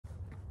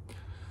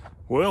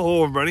Well,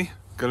 hello everybody.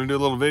 Gonna do a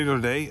little video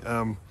today.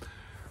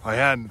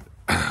 I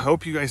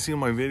hope you guys seen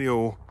my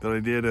video that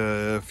I did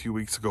a few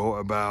weeks ago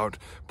about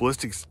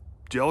ballistic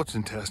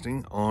gelatin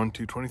testing on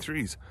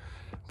 223s.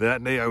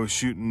 That day I was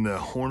shooting the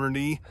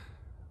Hornady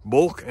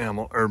bulk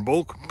ammo or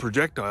bulk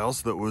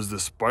projectiles. That was the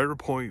Speer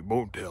point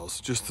boat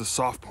tails, just the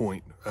soft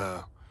point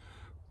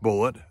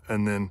bullet,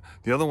 and then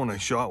the other one I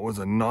shot was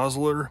a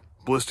Nosler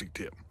ballistic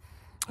tip.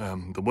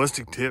 The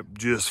ballistic tip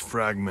just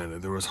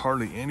fragmented. There was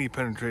hardly any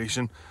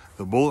penetration.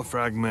 The bullet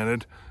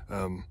fragmented.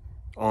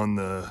 On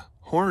the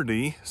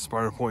Hornady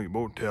Speer point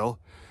boat tail,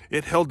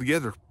 it held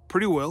together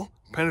pretty well.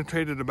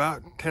 Penetrated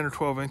about 10 or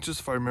 12 inches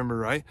if I remember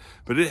right,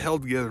 but it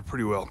held together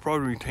pretty well.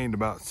 Probably retained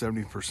about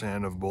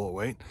 70% of bullet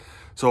weight.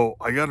 So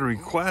I got a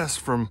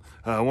request from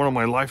one of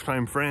my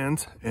lifetime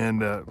friends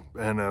and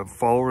a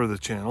follower of the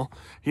channel.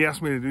 He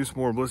asked me to do some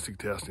more ballistic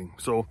testing.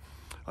 So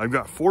I've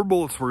got 4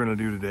 bullets we're going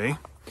to do today.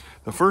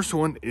 The first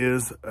one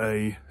is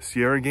a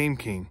Sierra Game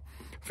King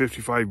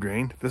 55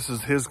 grain. This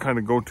is his kind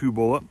of go-to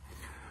bullet.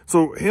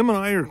 So him and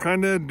I are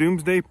kind of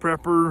doomsday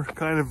prepper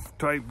kind of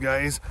type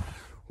guys.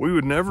 We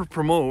would never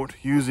promote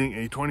using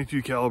a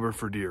 22 caliber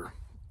for deer.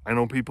 I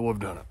know people have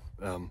done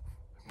it.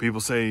 People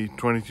say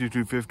 22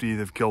 250,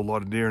 they've killed a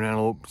lot of deer and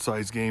antelope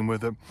size game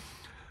with it.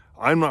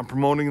 I'm not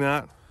promoting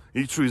that.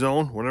 Each to his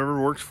own,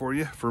 whatever works for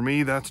you. For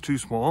me, that's too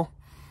small.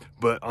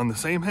 But on the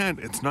same hand,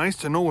 it's nice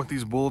to know what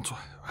these bullets,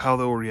 how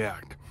they'll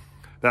react.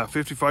 That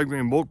 55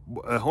 grain bullet,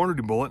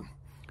 Hornady bullet,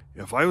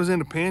 if I was in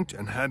a pinch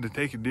and had to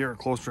take a deer at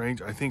close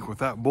range, I think with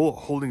that bullet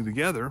holding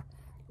together,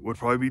 would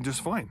probably be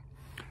just fine.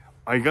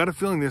 I got a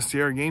feeling this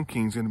Sierra Game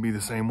King is going to be the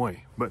same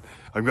way. But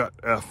I've got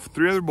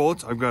 3 other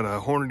bullets. I've got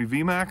a Hornady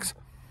VMAX,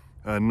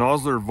 a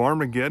Nosler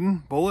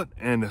Varmageddon bullet,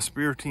 and a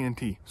Speer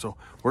TNT. So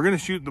we're going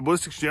to shoot the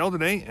ballistics gel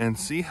today and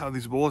see how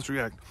these bullets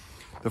react.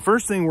 The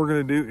first thing we're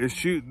going to do is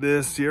shoot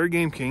this Sierra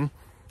Game King,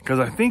 because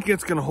I think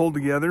it's going to hold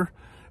together.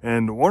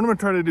 And what I'm going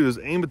to try to do is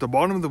aim at the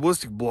bottom of the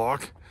ballistic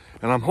block,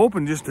 and I'm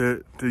hoping just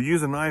to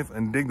use a knife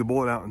and dig the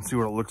bullet out and see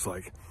what it looks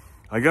like.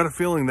 I got a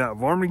feeling that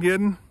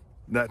Varmageddon,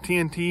 that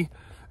TNT,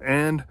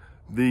 and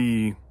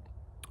the,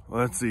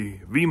 let's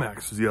see,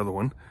 VMAX is the other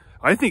one.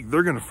 I think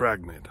they're going to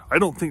fragment. I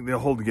don't think they'll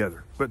hold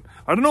together, but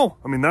I don't know.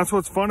 I mean, that's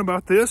what's fun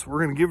about this.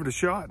 We're going to give it a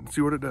shot and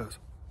see what it does.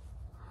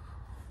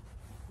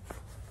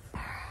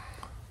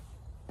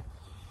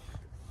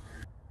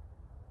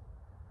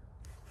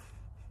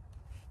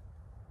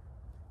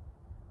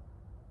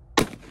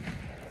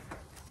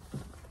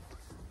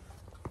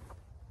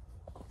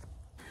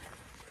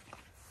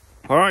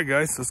 All right,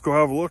 guys, let's go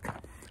have a look.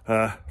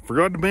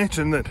 Forgot to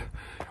mention that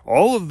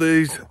all of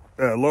these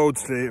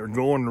loads today are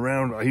going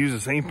around. I use the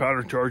same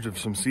powder charge of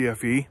some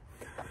CFE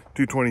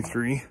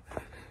 223.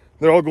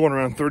 They're all going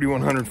around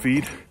 3,100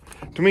 feet.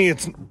 To me,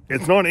 it's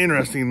not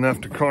interesting enough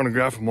to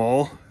chronograph them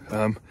all.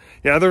 Yeah,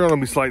 they're going to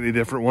be slightly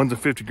different. One's a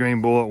 50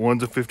 grain bullet,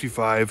 one's a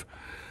 55,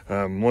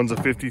 one's a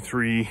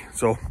 53.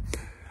 So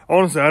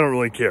honestly, I don't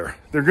really care.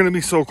 They're going to be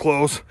so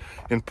close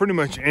in pretty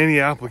much any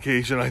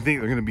application. I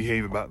think they're going to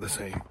behave about the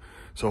same.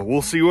 So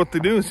we'll see what they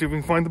do and see if we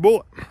can find the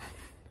bullet.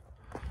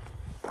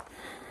 All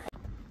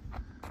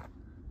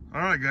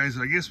right, guys,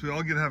 I guess we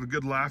all get to have a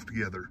good laugh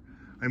together.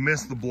 I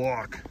missed the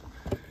block.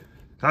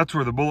 That's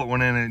where the bullet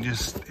went in and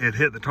it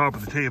hit the top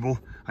of the table.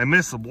 I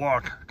missed the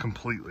block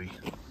completely.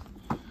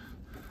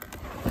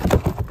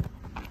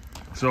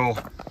 So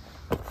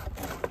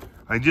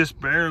I just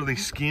barely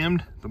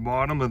skimmed the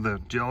bottom of the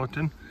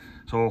gelatin.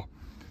 So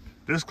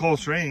this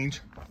close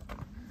range,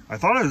 I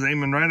thought I was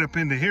aiming right up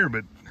into here,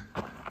 but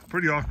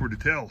pretty awkward to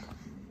tell.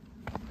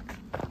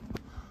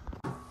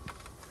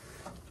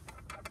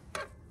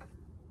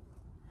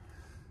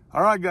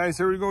 All right, guys,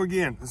 here we go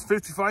again. This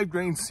 55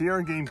 grain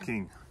Sierra Game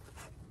King.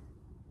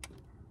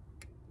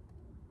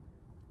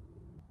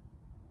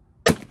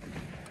 All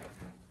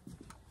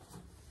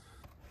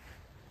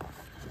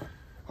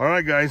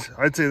right, guys,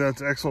 I'd say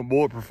that's excellent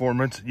bullet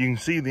performance. You can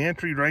see the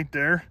entry right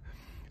there,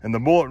 and the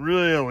bullet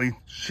really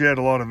shed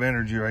a lot of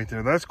energy right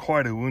there. That's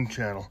quite a wound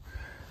channel.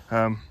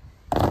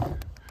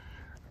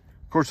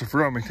 Of course, I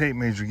forgot my tape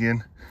measure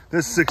again.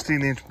 This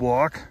 16-inch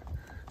block,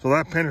 so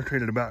that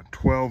penetrated about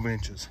 12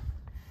 inches.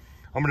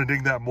 I'm gonna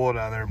dig that bullet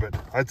out of there, but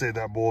I'd say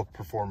that bullet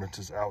performance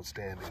is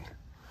outstanding.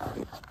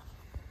 All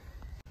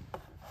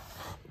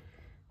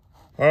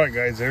right,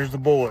 guys, there's the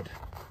bullet.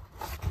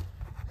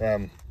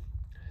 The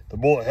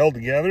bullet held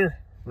together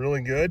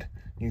really good.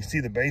 You can see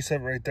the base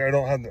of it right there.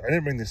 I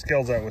didn't bring the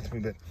scales out with me,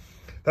 but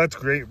that's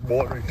great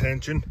bullet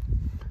retention.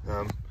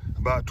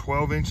 About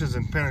 12 inches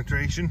in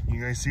penetration.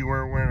 You guys see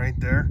where it went right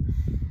there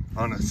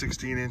on a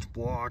 16-inch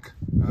block.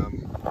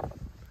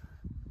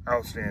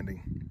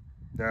 Outstanding.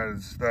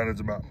 That is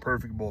about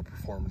perfect bullet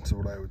performance is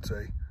what I would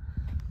say.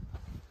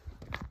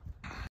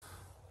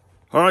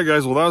 All right,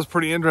 guys, well, that was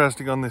pretty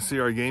interesting on this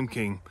Sierra Game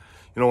King.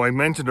 You know, I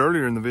mentioned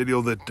earlier in the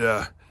video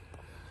that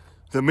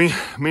me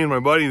and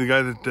my buddy, the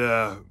guy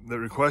that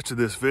requested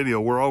this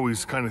video, we're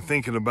always kind of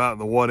thinking about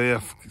the what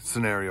if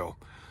scenario.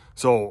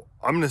 So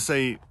I'm going to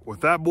say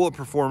with that bullet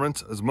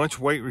performance, as much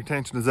weight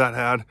retention as that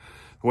had,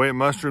 the way it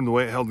mushroomed, the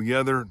way it held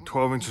together,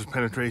 12 inches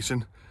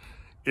penetration.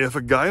 If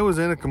a guy was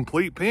in a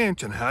complete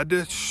pinch and had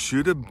to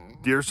shoot a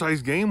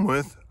deer-sized game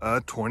with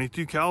a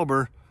 22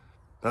 caliber,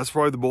 that's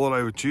probably the bullet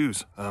I would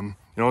choose. You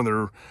know,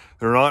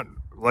 they're not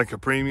like a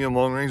premium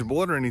long-range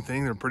bullet or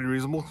anything. They're pretty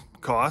reasonable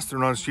cost. They're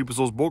not as cheap as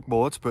those bulk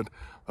bullets, but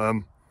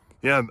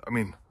yeah, I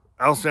mean,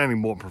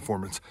 outstanding bullet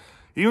performance.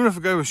 Even if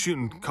a guy was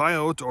shooting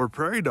coyotes or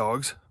prairie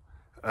dogs,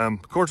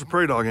 of course a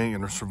prairie dog ain't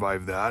gonna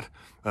survive that.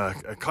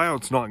 A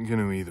coyote's not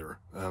gonna either.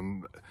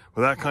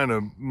 With that kind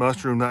of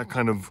mushroom, that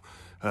kind of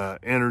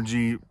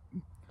energy,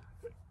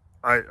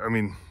 I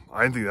mean,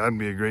 I think that'd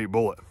be a great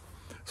bullet.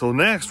 So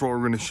next, what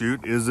we're gonna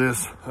shoot is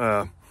this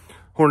Hornady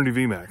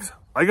VMAX.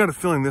 I got a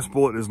feeling this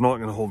bullet is not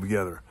gonna hold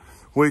together,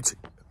 which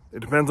it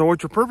depends on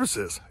what your purpose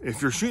is.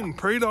 If you're shooting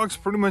prairie dogs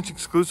pretty much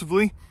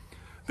exclusively,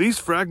 these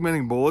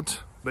fragmenting bullets,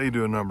 they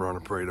do a number on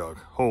a prairie dog.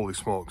 Holy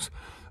smokes.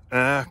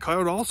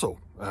 Coyote also.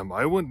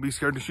 I wouldn't be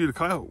scared to shoot a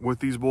coyote with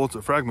these bullets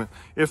that fragment.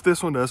 If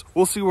this one does,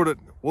 we'll see what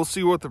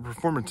the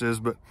performance is.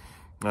 But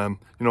you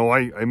know,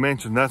 I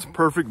mentioned that's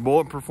perfect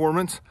bullet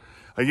performance.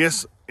 I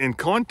guess in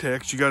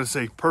context, you got to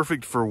say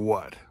perfect for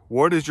what?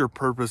 What is your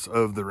purpose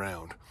of the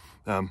round?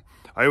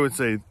 I would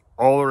say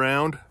all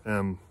around,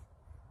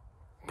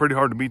 pretty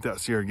hard to beat that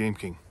Sierra Game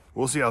King.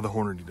 We'll see how the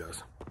Hornady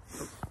does.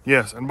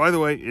 Yes, and by the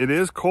way, it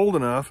is cold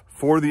enough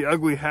for the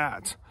ugly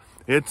hats.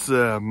 It's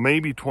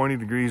maybe 20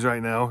 degrees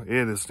right now.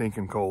 It is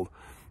stinking cold.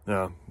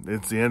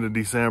 It's the end of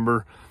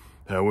December.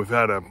 We've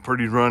had a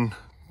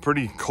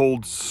pretty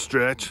cold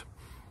stretch.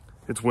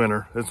 It's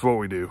winter, that's what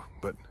we do,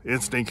 but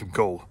it's stinking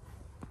cold.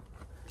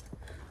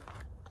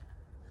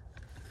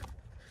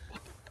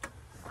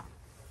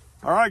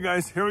 All right,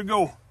 guys, here we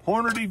go.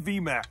 Hornady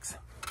VMAX.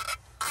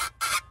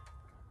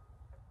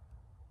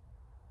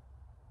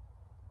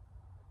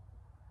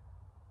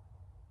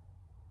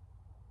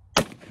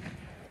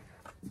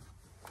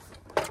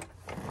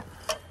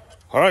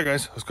 All right,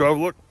 guys, let's go have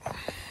a look.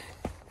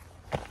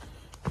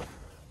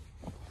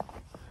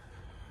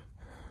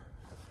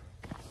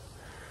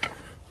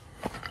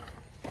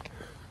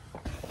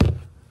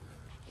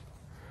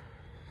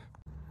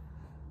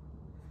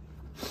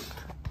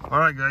 All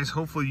right, guys,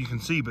 hopefully you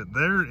can see, but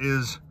there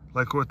is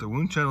like what the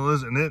wound channel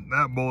is, and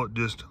that bullet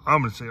just,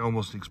 I'm gonna say,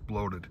 almost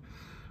exploded.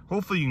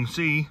 Hopefully you can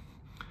see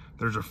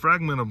there's a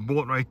fragment of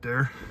bullet right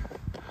there.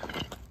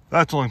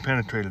 That's only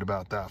penetrated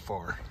about that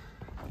far.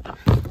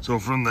 So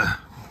from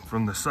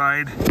the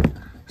side,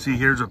 see,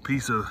 here's a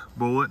piece of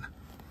bullet.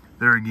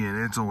 There again,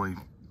 it's only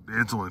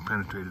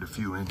penetrated a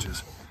few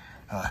inches.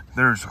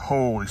 There's,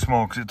 holy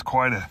smokes, it's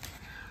quite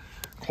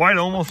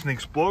almost an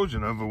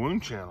explosion of a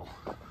wound channel.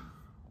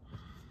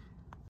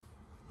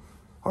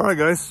 All right,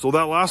 guys, so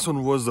that last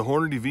one was the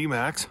Hornady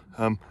VMAX.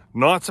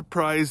 Not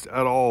surprised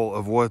at all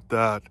of what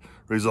that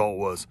result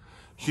was.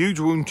 Huge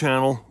wound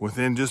channel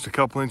within just a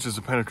couple inches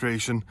of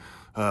penetration.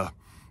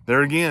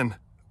 There again,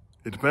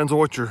 it depends on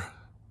what you're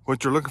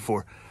looking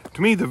for.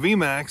 To me, the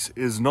VMAX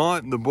is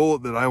not the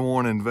bullet that I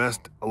want to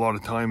invest a lot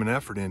of time and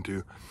effort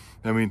into.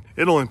 I mean,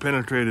 it only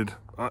penetrated,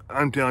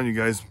 I'm telling you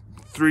guys,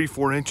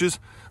 3-4 inches.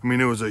 I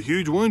mean, it was a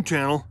huge wound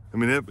channel. I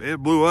mean,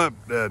 it blew up,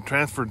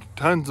 transferred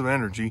tons of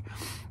energy.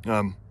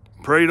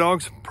 Prairie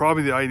dogs,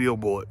 probably the ideal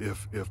bullet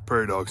if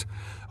prairie dogs.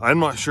 I'm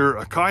not sure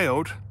a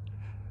coyotes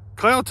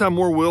have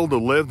more will to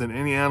live than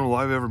any animal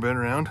I've ever been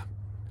around.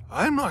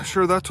 I'm not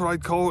sure that's what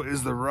I'd call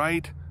is the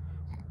right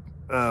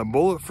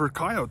bullet for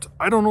coyotes.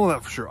 I don't know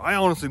that for sure. I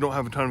honestly don't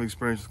have a ton of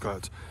experience with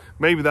coyotes.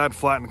 Maybe that'd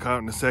flatten a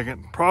coyote in a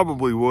second.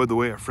 Probably would, the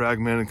way it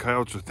fragmented.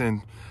 Coyotes are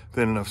thin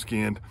enough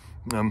skinned.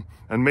 And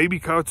maybe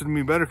coyotes would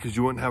be better because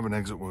you wouldn't have an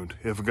exit wound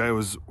if a guy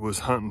was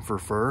hunting for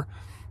fur.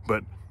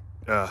 But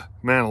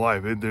man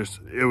alive,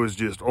 it was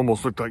just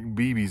almost looked like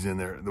BBs in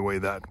there, the way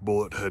that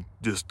bullet had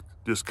just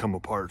come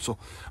apart. So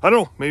I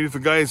don't know, maybe if a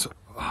guy's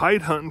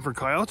hide hunting for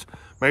coyotes,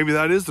 maybe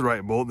that is the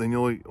right bullet. Then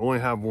you only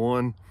have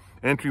one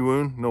entry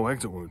wound, no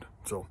exit wound.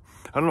 So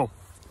I don't know.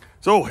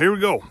 So here we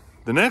go.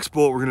 The next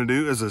bullet we're going to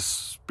do is a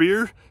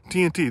Speer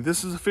TNT.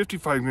 This is a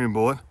 55 grain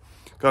bullet.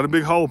 Got a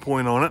big hollow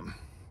point on it.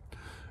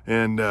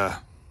 And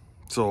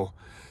so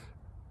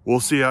we'll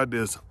see how it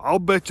is. I'll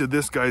bet you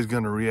this guy's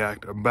going to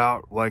react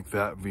about like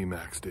that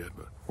VMAX did,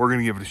 but we're going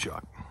to give it a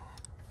shot.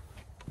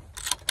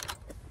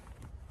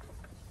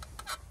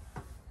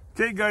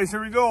 Okay, guys,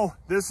 here we go.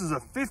 This is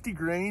a 50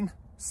 grain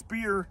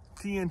Speer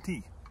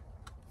TNT.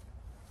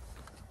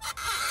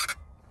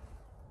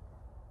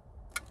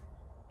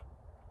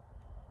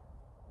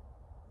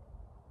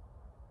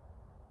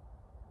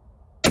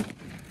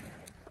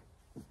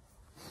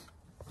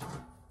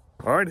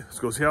 All right, let's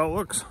go see how it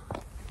looks.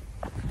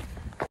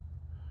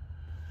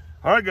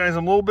 All right, guys,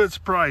 I'm a little bit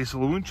surprised. So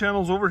the wound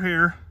channel's over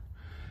here.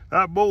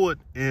 That bullet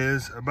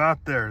is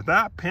about there.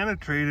 That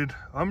penetrated,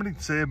 I'm going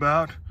to say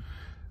about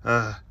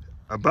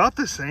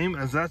the same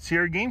as that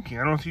Sierra Game King.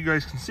 I don't know if you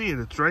guys can see it.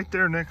 It's right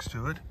there next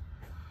to it.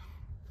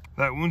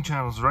 That wound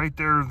channel's right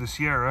there of the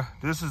Sierra.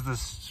 This is the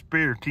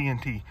Speer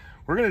TNT.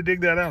 We're going to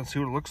dig that out and see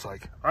what it looks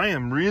like. I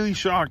am really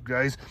shocked,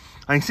 guys.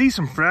 I see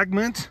some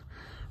fragments,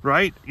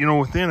 right, you know,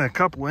 within a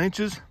couple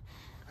inches.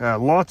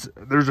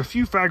 There's a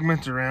few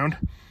fragments around,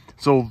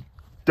 so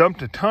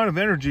dumped a ton of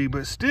energy,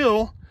 but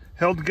still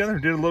held together,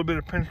 did a little bit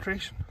of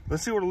penetration.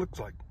 Let's see what it looks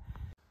like.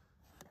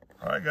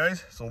 All right,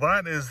 guys, so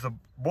that is the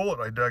bullet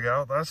I dug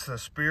out. That's the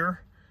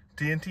Speer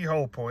TNT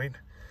hollow point,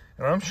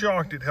 and I'm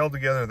shocked it held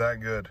together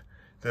that good.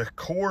 The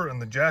core and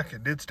the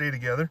jacket did stay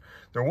together.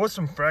 There was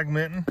some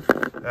fragmenting.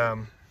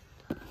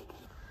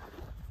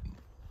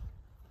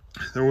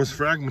 There was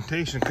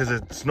fragmentation because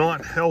it's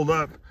not held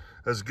up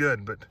as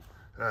good, but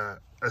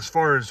as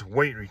far as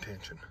weight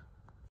retention.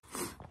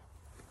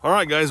 All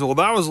right, guys, well,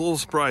 that was a little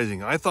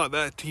surprising. I thought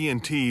that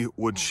TNT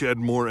would shed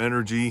more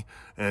energy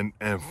and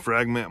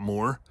fragment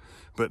more,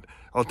 but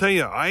I'll tell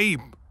you, I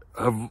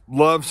have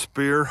loved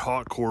Speer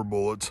hot core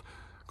bullets.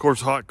 Of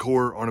course, hot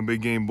core on a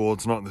big game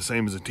bullet's not the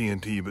same as a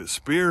TNT, but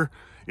Speer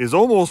is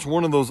almost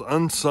one of those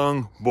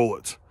unsung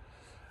bullets.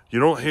 You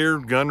don't hear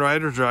gun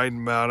riders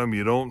writing about them.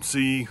 You don't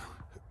see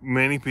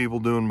many people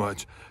doing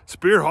much.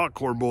 Speer hot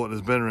core bullet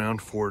has been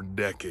around for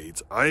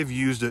decades. I've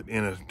used it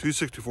in a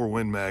 264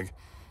 Win Mag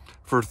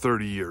for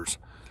 30 years.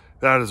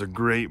 That is a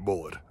great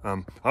bullet.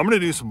 I'm going to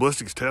do some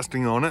ballistics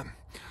testing on it.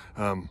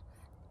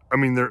 I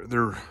mean,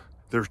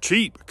 they're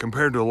cheap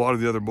compared to a lot of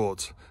the other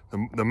bullets.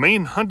 The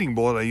main hunting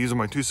bullet I use on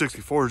my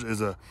 264s is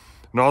a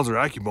Nosler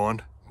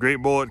AccuBond. Great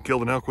bullet,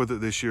 killed an elk with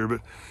it this year, but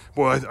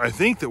boy, I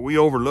think that we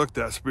overlooked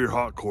that Speer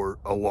hot core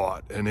a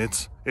lot, and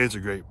it's a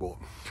great bullet.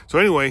 So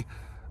anyway,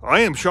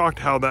 I am shocked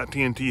how that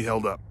TNT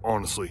held up,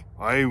 honestly.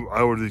 I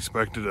would have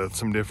expected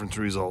some different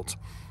results.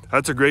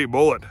 That's a great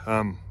bullet.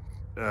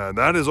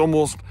 That is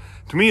almost,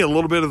 to me, a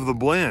little bit of the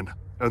blend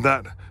of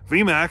that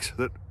VMAX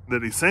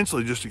that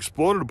essentially just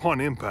exploded upon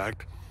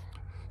impact,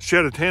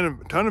 shed a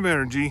ton of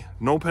energy,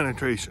 no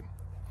penetration.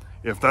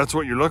 If that's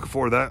what you're looking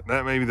for, that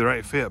may be the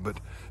right fit,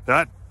 but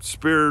that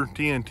Speer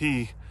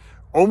TNT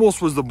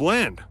almost was the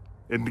blend.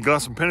 It got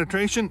some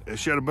penetration, it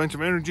shed a bunch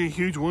of energy,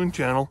 huge wound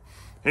channel.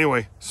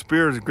 Anyway,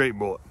 Speer is a great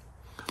bullet.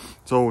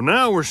 So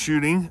now we're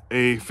shooting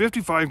a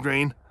 55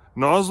 grain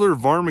Nosler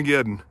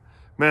Varmageddon.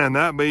 Man,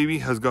 that baby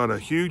has got a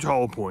huge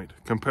hollow point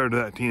compared to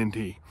that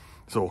TNT.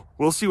 So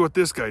we'll see what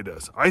this guy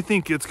does. I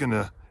think it's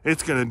gonna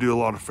do a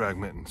lot of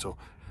fragmenting. So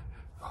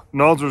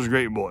Nosler's a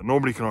great bullet.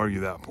 Nobody can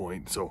argue that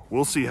point. So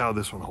we'll see how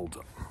this one holds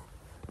up.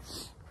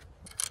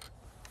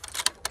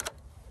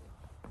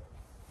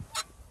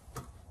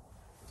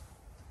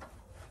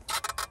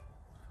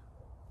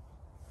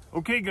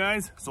 Okay,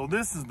 guys, so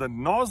this is the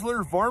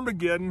Nosler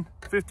Varmageddon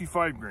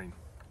 55 grain.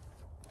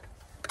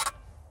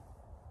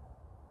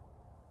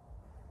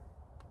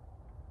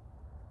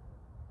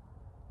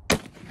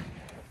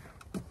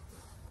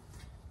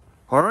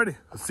 Alrighty,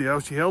 let's see how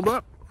she held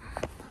up.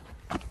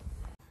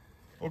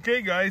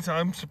 Okay, guys,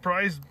 I'm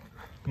surprised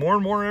more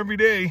and more every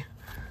day.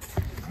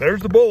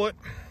 There's the bullet.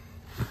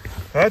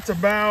 That's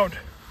about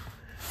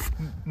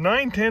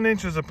 9-10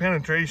 inches of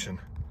penetration.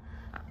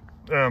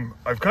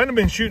 I've kind of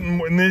been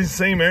shooting in this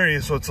same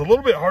area, so it's a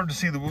little bit hard to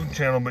see the wound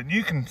channel, but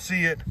you can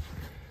see it,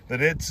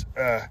 that it's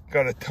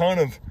got a ton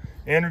of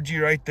energy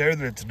right there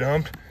that it's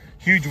dumped.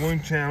 Huge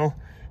wound channel,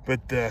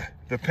 but the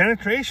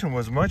penetration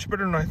was much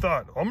better than I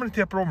thought. I'm going to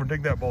tip it over and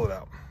dig that bullet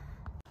out.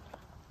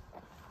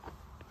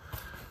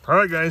 All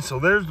right, guys, so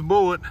there's the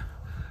bullet.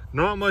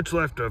 Not much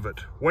left of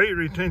it. Weight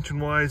retention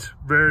wise,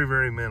 very,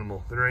 very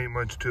minimal. There ain't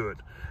much to it.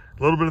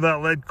 A little bit of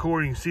that lead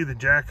core, you can see the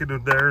jacket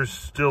of there is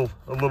still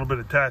a little bit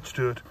attached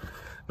to it.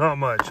 Not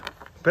much.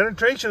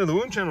 Penetration of the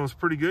wound channel was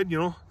pretty good, you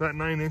know, about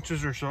 9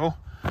 inches or so.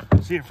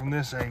 See it from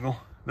this angle.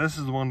 This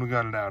is the one we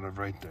got it out of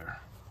right there.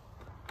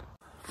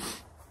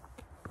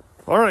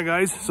 All right,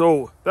 guys,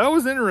 so that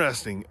was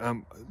interesting. A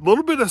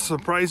little bit of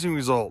surprising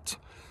results.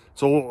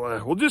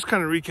 So we'll just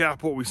kind of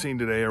recap what we've seen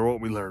today, or what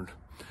we learned.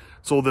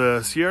 So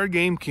the Sierra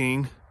Game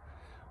King,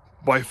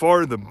 by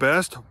far the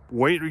best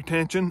weight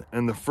retention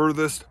and the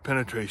furthest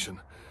penetration.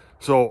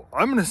 So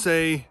I'm going to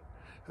say,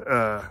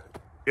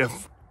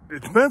 if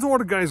it depends on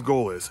what a guy's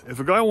goal is. If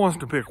a guy wants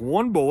to pick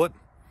one bullet,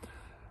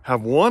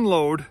 have one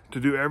load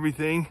to do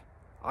everything,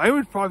 I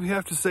would probably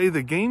have to say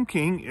the Game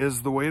King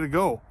is the way to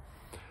go.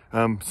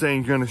 Saying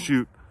you're going to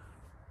shoot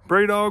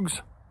prairie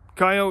dogs,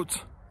 coyotes,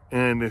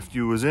 and if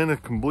you was in a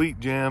complete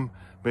jam,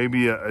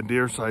 maybe a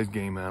deer-sized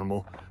game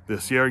animal, the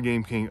Sierra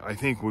Game King, I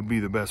think, would be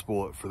the best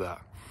bullet for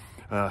that.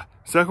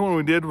 Second one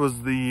we did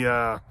was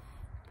the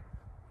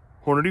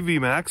Hornady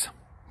VMAX.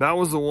 That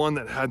was the one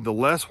that had the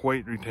less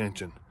weight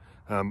retention.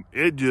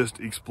 It just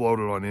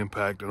exploded on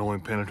impact and only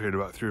penetrated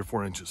about 3 or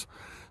 4 inches.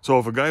 So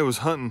if a guy was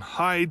hunting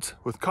hides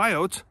with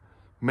coyotes,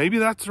 maybe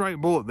that's the right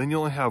bullet. Then you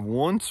only have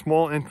one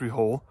small entry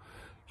hole.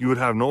 You would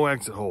have no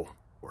exit hole.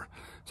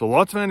 So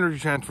lots of energy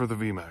transfer for the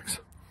VMAX.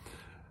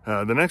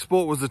 The next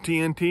bullet was the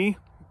TNT,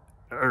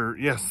 or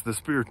yes, the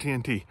Speer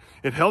TNT.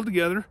 It held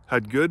together,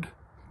 had good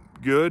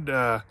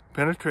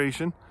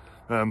penetration,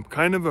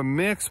 kind of a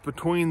mix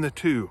between the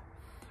two.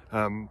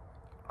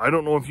 I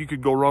don't know if you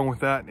could go wrong with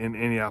that in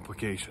any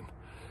application.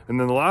 And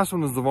then the last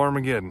one is the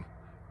Varmageddon.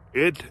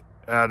 It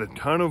had a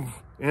ton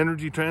of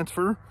energy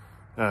transfer.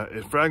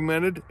 It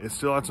fragmented. It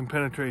still had some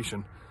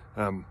penetration.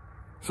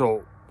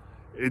 So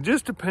it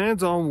just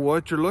depends on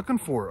what you're looking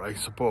for, I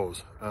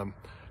suppose.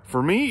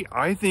 For me,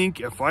 I think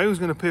if I was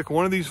going to pick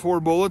one of these 4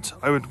 bullets,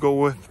 I would go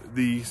with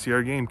the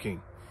Sierra Game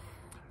King.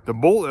 The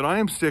bolt that I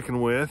am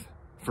sticking with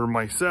for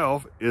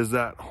myself is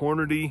that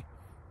Hornady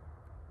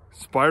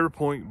Speer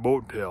point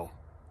boat tail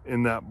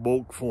in that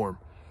bulk form.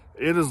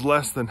 It is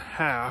less than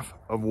half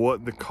of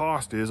what the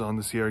cost is on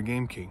the Sierra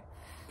Game King,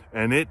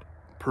 and it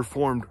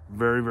performed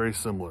very, very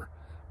similar.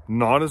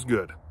 Not as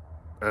good.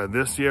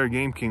 This Sierra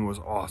Game King was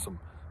awesome.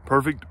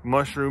 Perfect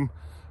mushroom.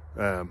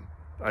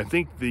 I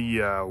think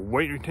the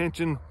weight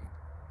retention,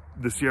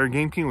 the Sierra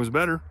Game King was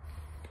better,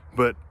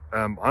 but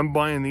I'm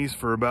buying these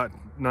for about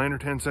 9 or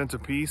 10 cents a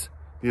piece.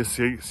 The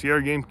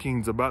Sierra Game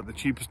King's about the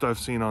cheapest I've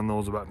seen on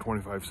those, about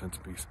 25 cents a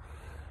piece.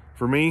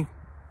 For me,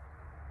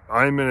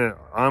 I'm a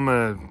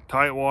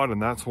tightwad,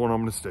 and that's what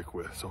I'm gonna stick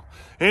with. So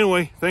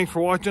anyway, thanks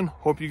for watching.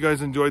 Hope you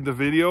guys enjoyed the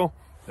video.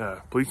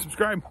 Please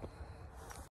subscribe.